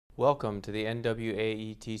Welcome to the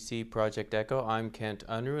NWAETC Project Echo. I'm Kent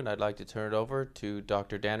Unruh, and I'd like to turn it over to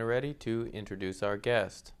Dr. Danaretti to introduce our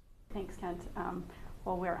guest. Thanks, Kent.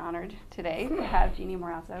 Well, we're honored today to have Jeannie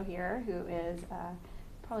Morazzo here, who is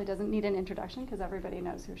probably doesn't need an introduction because everybody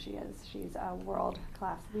knows who she is. She's a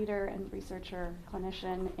world-class leader and researcher,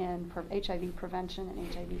 clinician in HIV prevention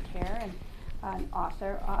and HIV care, and an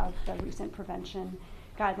author of the recent prevention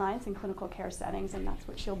guidelines in clinical care settings, and that's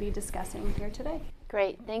what she'll be discussing here today.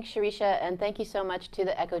 Great. Thanks, Shirisha, and thank you so much to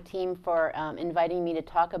the ECHO team for inviting me to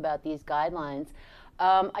talk about these guidelines.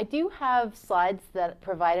 I do have slides that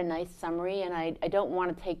provide a nice summary, and I don't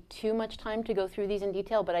want to take too much time to go through these in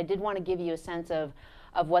detail, but I did want to give you a sense of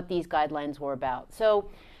what these guidelines were about. So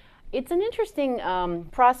it's an interesting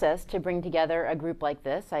process to bring together a group like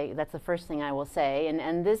this. That's the first thing I will say.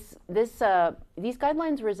 And these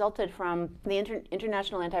guidelines resulted from the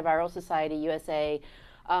International Antiviral Society, USA,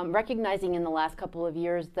 recognizing in the last couple of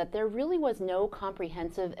years that there really was no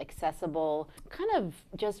comprehensive, accessible, kind of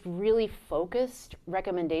just really focused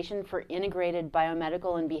recommendation for integrated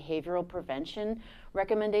biomedical and behavioral prevention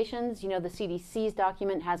recommendations. You know, the CDC's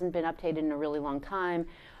document hasn't been updated in a really long time.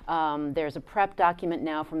 There's a PrEP document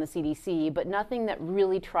now from the CDC, but nothing that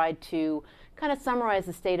really tried to kind of summarize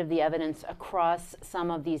the state of the evidence across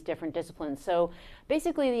some of these different disciplines. So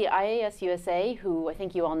basically the IAS USA, who I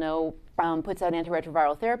think you all know puts out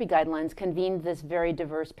antiretroviral therapy guidelines, convened this very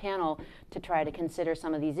diverse panel to try to consider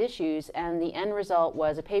some of these issues, and the end result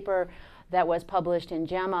was a paper that was published in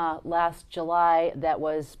JAMA last July that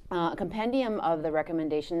was a compendium of the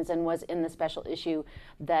recommendations and was in the special issue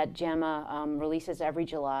that JAMA releases every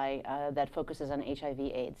July that focuses on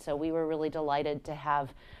HIV/AIDS. So we were really delighted to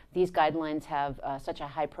have these guidelines have such a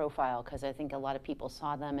high profile, because I think a lot of people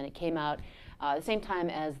saw them, and it came out at the same time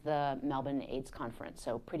as the Melbourne AIDS conference,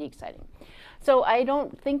 so pretty exciting. So I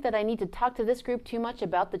don't think that I need to talk to this group too much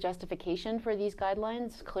about the justification for these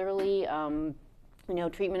guidelines. Clearly, you know,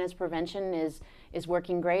 treatment as prevention is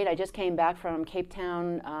working great. I just came back from Cape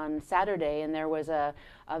Town on Saturday, and there was a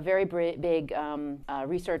very big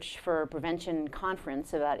research for prevention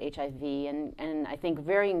conference about HIV, and I think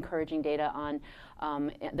very encouraging data on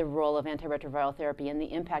the role of antiretroviral therapy and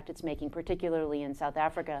the impact it's making, particularly in South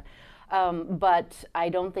Africa. But I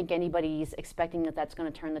don't think anybody's expecting that that's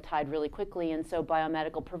going to turn the tide really quickly, and so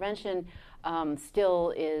biomedical prevention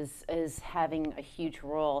still is having a huge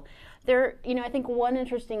role. There, you know, I think one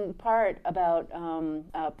interesting part about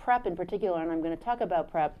PrEP in particular, and I'm going to talk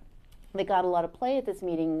about PrEP, that got a lot of play at this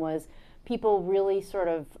meeting was people really sort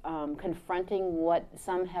of confronting what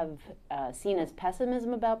some have seen as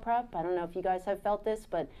pessimism about PrEP. I don't know if you guys have felt this,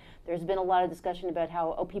 but there's been a lot of discussion about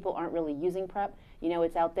how, oh, people aren't really using PrEP. You know,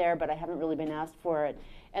 it's out there, but I haven't really been asked for it.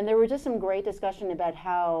 And there was just some great discussion about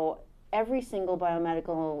how every single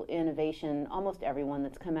biomedical innovation, almost everyone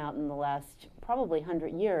that's come out in the last probably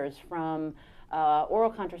 100 years, from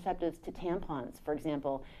oral contraceptives to tampons, for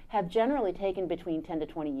example, have generally taken between 10 to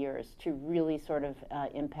 20 years to really sort of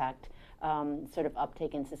impact sort of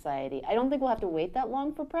uptake in society. I don't think we'll have to wait that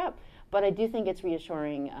long for PrEP, but I do think it's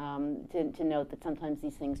reassuring to note that sometimes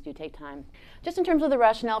these things do take time. Just in terms of the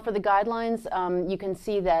rationale for the guidelines, you can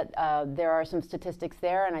see that there are some statistics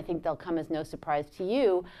there, and I think they'll come as no surprise to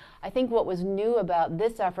you. I think what was new about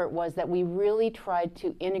this effort was that we really tried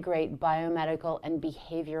to integrate biomedical and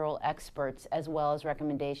behavioral experts as well as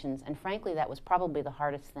recommendations, and frankly that was probably the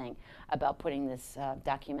hardest thing about putting this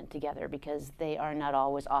document together, because they are not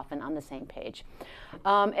always often on the same page.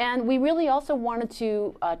 And we really also wanted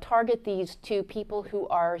to target these to people who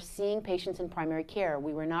are seeing patients in primary care.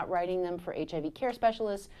 We were not writing them for HIV care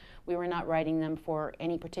specialists. We were not writing them for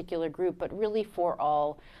any particular group, but really for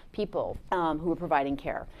all people who are providing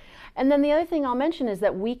care. And then the other thing I'll mention is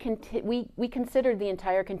that we considered the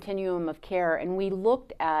entire continuum of care, and we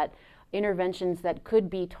looked at interventions that could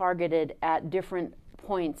be targeted at different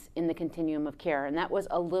points in the continuum of care, and that was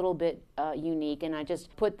a little bit unique. And I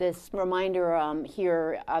just put this reminder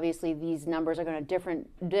here. Obviously these numbers are going to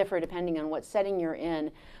differ depending on what setting you're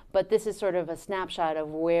in, but this is sort of a snapshot of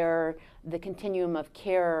where the continuum of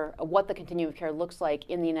care, what the continuum of care looks like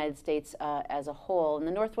in the United States as a whole. In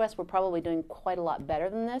the Northwest, we're probably doing quite a lot better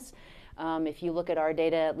than this. If you look at our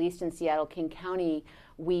data, at least in Seattle, King County,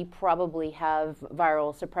 we probably have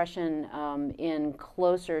viral suppression in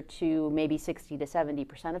closer to maybe 60 to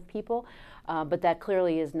 70% of people, but that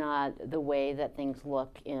clearly is not the way that things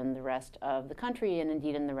look in the rest of the country and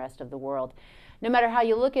indeed in the rest of the world. No matter how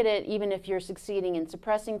you look at it, even if you're succeeding in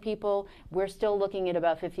suppressing people, we're still looking at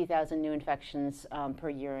about 50,000 new infections per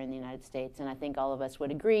year in the United States, and I think all of us would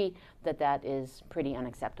agree that that is pretty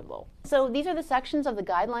unacceptable. So these are the sections of the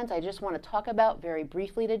guidelines I just want to talk about very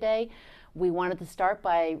briefly today. We wanted to start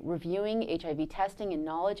by reviewing HIV testing and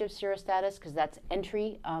knowledge of serostatus, because that's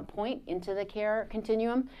entry point into the care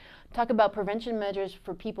continuum. Talk about prevention measures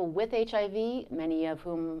for people with HIV, many of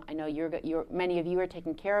whom I know many of you are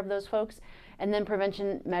taking care of those folks, and then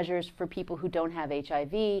prevention measures for people who don't have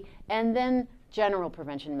HIV, and then general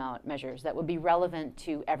prevention measures that would be relevant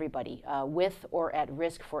to everybody with or at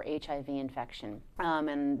risk for HIV infection.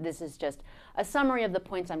 And this is just a summary of the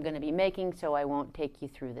points I'm going to be making, so I won't take you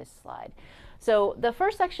through this slide. So the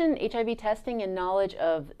first section, HIV testing and knowledge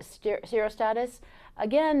of serostatus.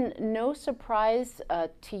 Again, no surprise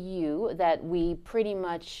to you that we pretty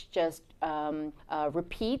much just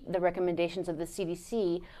repeat the recommendations of the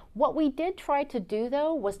CDC. What we did try to do,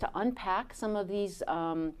 though, was to unpack some of these,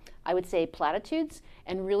 I would say, platitudes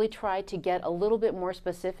and really try to get a little bit more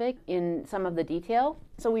specific in some of the detail.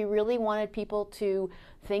 So we really wanted people to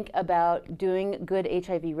think about doing good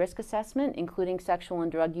HIV risk assessment, including sexual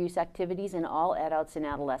and drug use activities in all adults and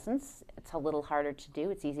adolescents. It's a little harder to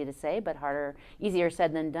do. It's easy to say, but easier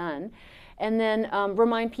said than done. And then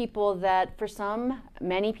remind people that for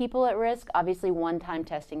many people at risk, obviously one-time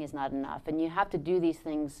testing is not enough. And you have to do these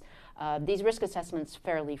things, these risk assessments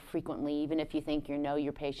fairly frequently, even if you think you know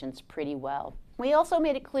your patients pretty well. We also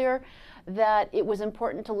made it clear that it was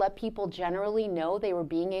important to let people generally know they were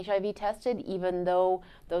being HIV tested, even though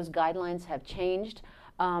those guidelines have changed.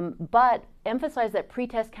 But emphasize that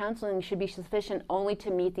pre-test counseling should be sufficient only to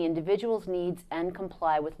meet the individual's needs and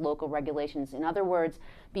comply with local regulations. In other words,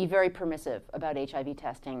 be very permissive about HIV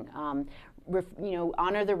testing.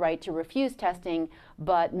 Honor the right to refuse testing,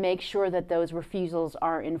 but make sure that those refusals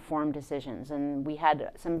are informed decisions. And we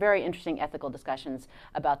had some very interesting ethical discussions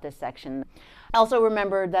about this section. Also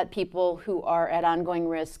remember that people who are at ongoing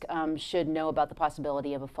risk should know about the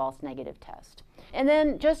possibility of a false negative test. And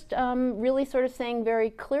then just really sort of saying very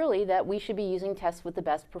clearly that we should be using tests with the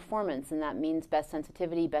best performance, and that means best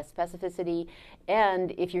sensitivity, best specificity,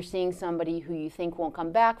 and if you're seeing somebody who you think won't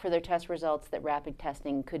come back for their test results, that rapid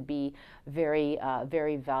testing could be very,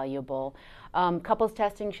 very valuable. Couples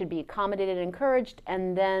testing should be accommodated and encouraged,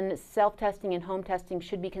 and then self-testing and home testing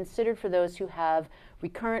should be considered for those who have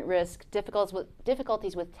recurrent risk,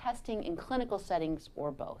 difficulties with testing in clinical settings,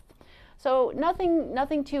 or both. So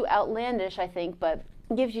nothing too outlandish, I think, but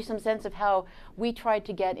gives you some sense of how we tried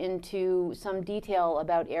to get into some detail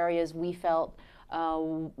about areas we felt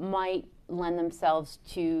might lend themselves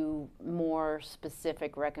to more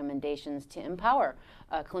specific recommendations to empower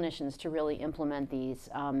clinicians to really implement these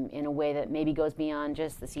in a way that maybe goes beyond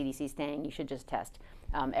just the CDC saying you should just test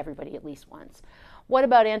everybody at least once. What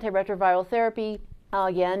about antiretroviral therapy?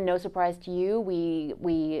 Again, no surprise to you,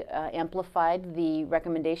 we amplified the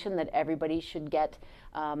recommendation that everybody should get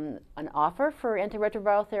an offer for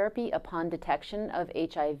antiretroviral therapy upon detection of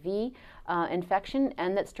HIV infection,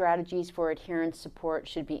 and that strategies for adherence support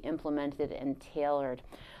should be implemented and tailored.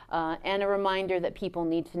 And a reminder that people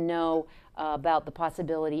need to know about the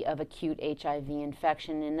possibility of acute HIV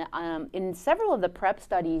infection. And in several of the PrEP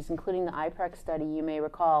studies, including the IPREC study, you may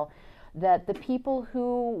recall that the people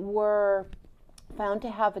who were found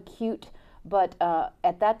to have acute but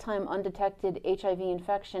at that time undetected HIV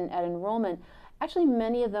infection at enrollment, actually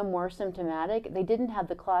many of them were symptomatic. They didn't have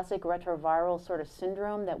the classic retroviral sort of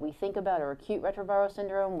syndrome that we think about, or acute retroviral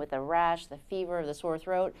syndrome with the rash, the fever, the sore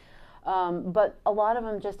throat. But a lot of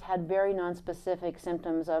them just had very nonspecific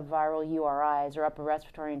symptoms of viral URIs or upper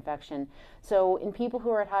respiratory infection. So in people who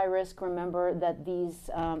are at high risk, remember that these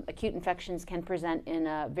acute infections can present in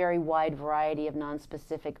a very wide variety of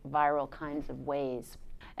nonspecific viral kinds of ways.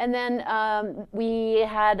 And then we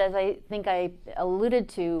had, as I think I alluded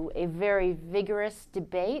to, a very vigorous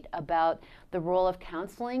debate about the role of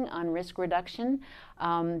counseling on risk reduction.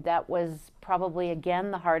 That was probably, again,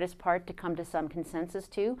 the hardest part to come to some consensus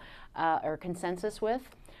with.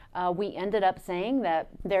 We ended up saying that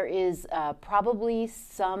there is probably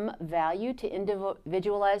some value to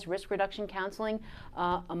individualized risk reduction counseling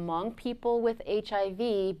among people with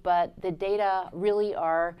HIV, but the data really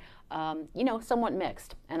are somewhat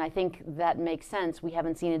mixed. And I think that makes sense. We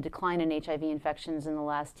haven't seen a decline in HIV infections in the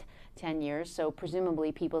last 10 years, so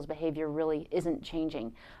presumably people's behavior really isn't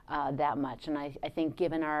changing that much. And I think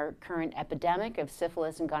given our current epidemic of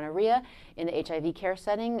syphilis and gonorrhea in the HIV care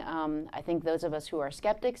setting, I think those of us who are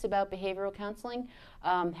skeptics about behavioral counseling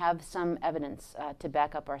have some evidence to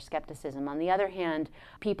back up our skepticism. On the other hand,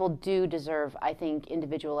 people do deserve, I think,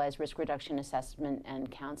 individualized risk reduction assessment and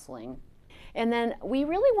counseling. And then we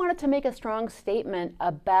really wanted to make a strong statement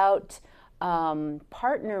about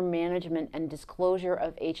partner management and disclosure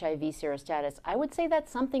of HIV serostatus. I would say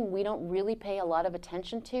that's something we don't really pay a lot of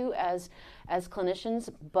attention to as clinicians,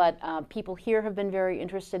 but people here have been very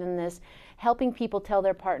interested in this. Helping people tell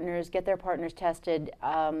their partners, get their partners tested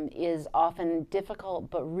is often difficult,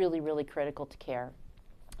 but really, really critical to care.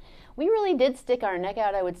 We really did stick our neck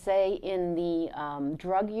out, I would say, in the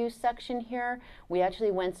drug use section here. We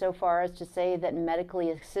actually went so far as to say that medically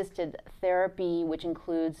assisted therapy, which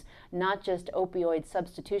includes not just opioid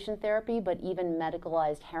substitution therapy, but even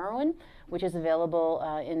medicalized heroin, which is available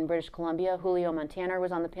in British Columbia. Julio Montaner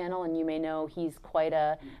was on the panel, and you may know he's quite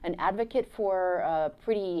an advocate for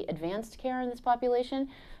pretty advanced care in this population.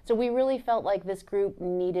 So we really felt like this group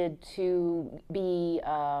needed to be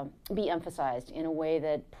emphasized in a way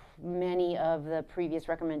that many of the previous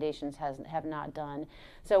recommendations have not done.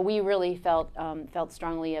 So we really felt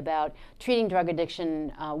strongly about treating drug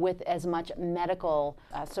addiction with as much medical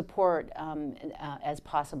support as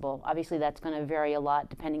possible. Obviously, that's going to vary a lot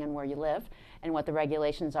depending on where you live and what the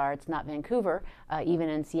regulations are. It's not Vancouver, even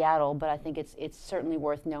in Seattle, but I think it's certainly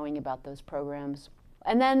worth knowing about those programs.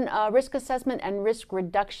 And then risk assessment and risk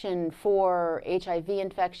reduction for HIV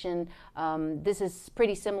infection. This is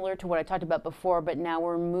pretty similar to what I talked about before, but now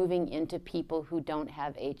we're moving into people who don't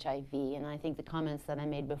have HIV. And I think the comments that I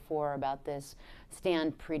made before about this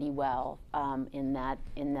stand pretty well in that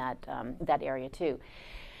area too.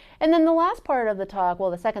 And then the last part of the talk, well,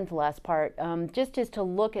 the second to last part, just is to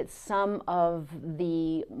look at some of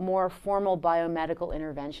the more formal biomedical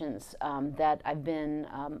interventions that I've been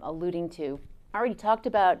alluding to. I already talked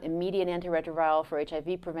about immediate antiretroviral for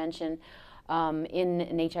HIV prevention in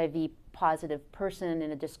an HIV positive person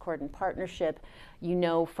in a discordant partnership. You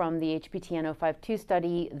know from the HPTN 052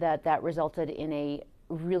 study that resulted in a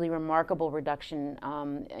really remarkable reduction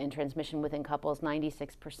in transmission within couples,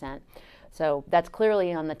 96%. So that's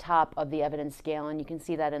clearly on the top of the evidence scale, and you can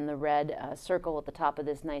see that in the red circle at the top of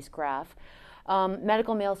this nice graph.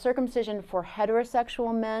 Medical male circumcision for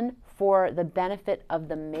heterosexual men for the benefit of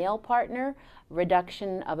the male partner,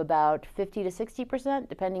 reduction of about 50 to 60%,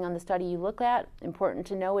 depending on the study you look at. Important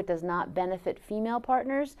to know, it does not benefit female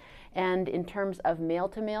partners. And in terms of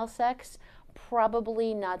male-to-male sex,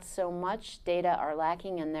 probably not so much. Data are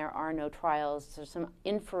lacking and there are no trials. There's some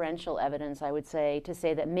inferential evidence, I would say, to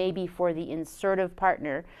say that maybe for the insertive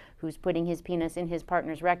partner who's putting his penis in his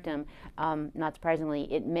partner's rectum, not surprisingly,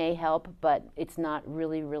 it may help, but it's not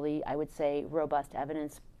really, I would say, robust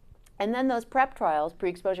evidence. And then those PrEP trials,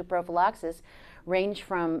 pre-exposure prophylaxis, range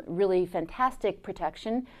from really fantastic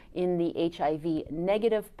protection in the HIV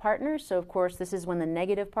negative partners. So of course, this is when the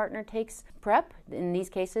negative partner takes PrEP. In these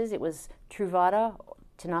cases, it was Truvada,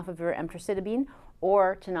 tenofovir emtricitabine,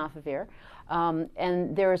 or tenofovir.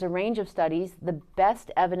 And there is a range of studies. The best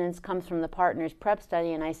evidence comes from the partners PrEP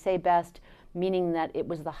study, and I say best meaning that it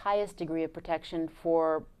was the highest degree of protection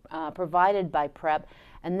for provided by PrEP,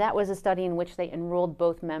 and that was a study in which they enrolled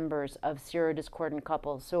both members of serodiscordant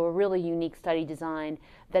couples. So a really unique study design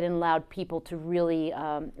that allowed people to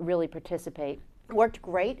really participate. Worked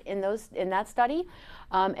great in that study,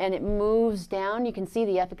 and it moves down. You can see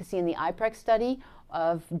the efficacy in the IPREX study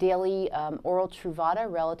of daily oral Truvada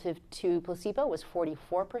relative to placebo was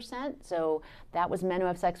 44%. So that was men who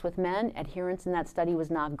have sex with men. Adherence in that study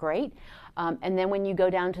was not great. And then when you go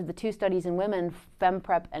down to the two studies in women,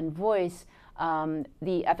 FemPrep and Voice,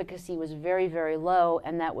 the efficacy was very low,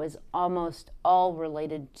 and that was almost all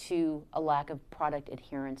related to a lack of product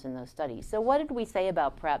adherence in those studies. So what did we say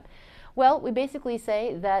about PrEP? Well, we basically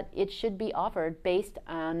say that it should be offered based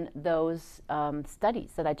on those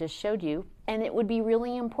studies that I just showed you, and it would be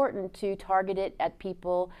really important to target it at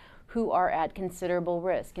people who are at considerable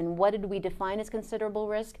risk. And what did we define as considerable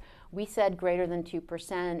risk? We said greater than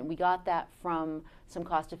 2%. We got that from some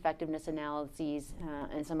cost effectiveness analyses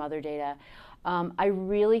and some other data. I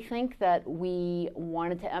really think that we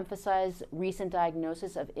wanted to emphasize recent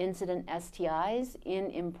diagnosis of incident STIs in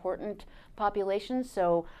important populations.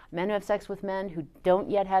 So men who have sex with men who don't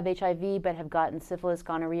yet have HIV but have gotten syphilis,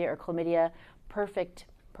 gonorrhea, or chlamydia, perfect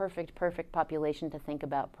population to think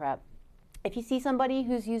about PrEP. If you see somebody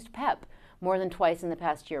who's used PEP more than twice in the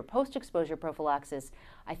past year, post-exposure prophylaxis,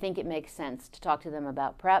 I think it makes sense to talk to them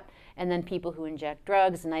about PrEP. And then people who inject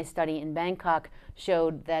drugs, a nice study in Bangkok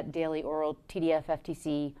showed that daily oral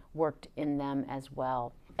TDF-FTC worked in them as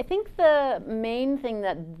well. I think the main thing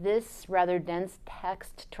that this rather dense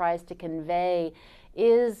text tries to convey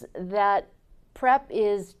is that PrEP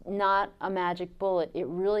is not a magic bullet. It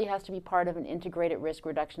really has to be part of an integrated risk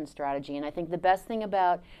reduction strategy. And I think the best thing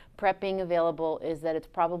about PrEP being available is that it's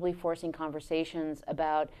probably forcing conversations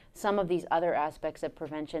about some of these other aspects of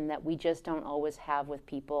prevention that we just don't always have with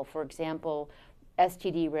people. For example,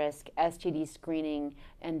 STD risk, STD screening,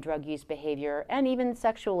 and drug use behavior, and even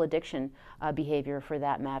sexual addiction behavior for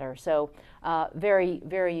that matter. So very,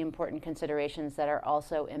 very important considerations that are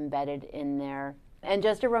also embedded in there. And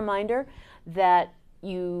just a reminder that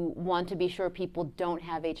you want to be sure people don't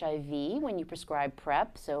have HIV when you prescribe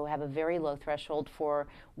PrEP, so have a very low threshold for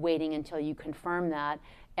waiting until you confirm that.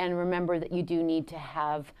 And remember that you do need to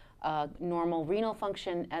have normal renal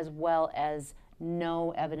function as well as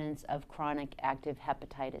no evidence of chronic active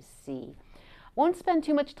hepatitis C. Won't spend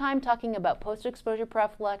too much time talking about post-exposure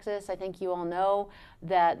prophylaxis. I think you all know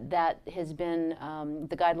that has been,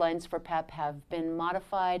 the guidelines for PEP have been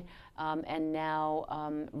modified and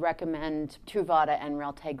now recommend Truvada and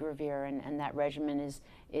raltegravir, and that regimen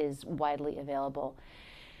is widely available.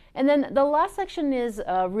 And then the last section is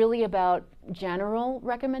really about general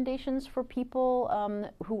recommendations for people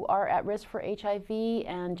who are at risk for HIV,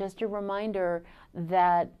 and just a reminder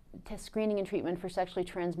that screening and treatment for sexually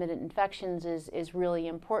transmitted infections is really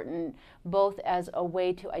important, both as a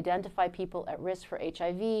way to identify people at risk for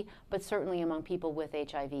HIV, but certainly among people with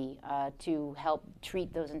HIV to help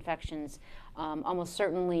treat those infections. Almost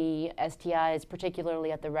certainly STIs,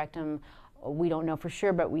 particularly at the rectum, we don't know for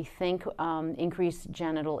sure, but we think increased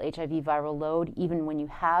genital HIV viral load even when you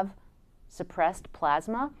have suppressed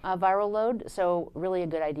plasma viral load. So really a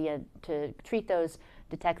good idea to treat those,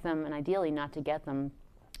 detect them, and ideally not to get them.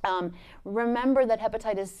 Remember that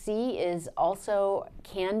hepatitis C is also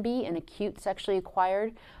can be an acute sexually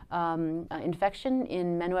acquired infection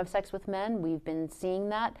in men who have sex with men. We've been seeing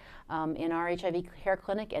that in our HIV care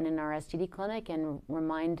clinic and in our STD clinic, and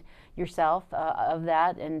remind yourself of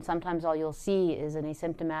that. And sometimes all you'll see is an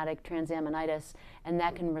asymptomatic transaminitis, and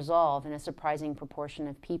that can resolve in a surprising proportion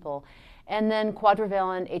of people. And then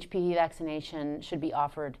quadrivalent HPV vaccination should be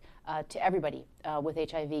offered to everybody with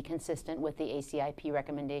HIV, consistent with the ACIP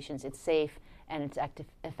recommendations. It's safe and it's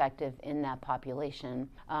effective in that population.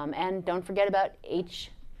 And don't forget about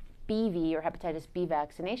HBV or hepatitis B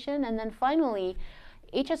vaccination. And then finally,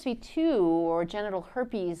 HSV2 or genital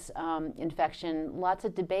herpes infection, lots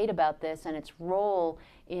of debate about this and its role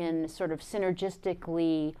in sort of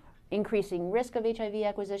synergistically increasing risk of HIV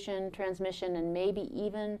acquisition, transmission, and maybe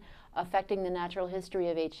even affecting the natural history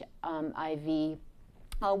of HIV.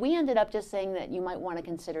 We ended up just saying that you might want to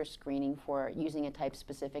consider screening for using a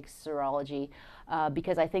type-specific serology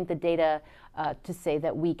because I think the data to say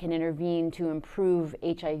that we can intervene to improve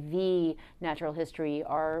HIV natural history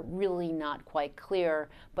are really not quite clear.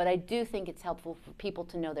 But I do think it's helpful for people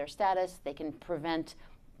to know their status. They can prevent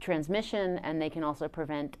transmission, and they can also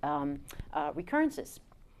prevent recurrences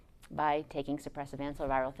by taking suppressive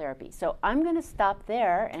antiviral therapy. So I'm going to stop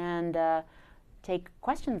there and take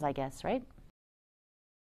questions, I guess, right?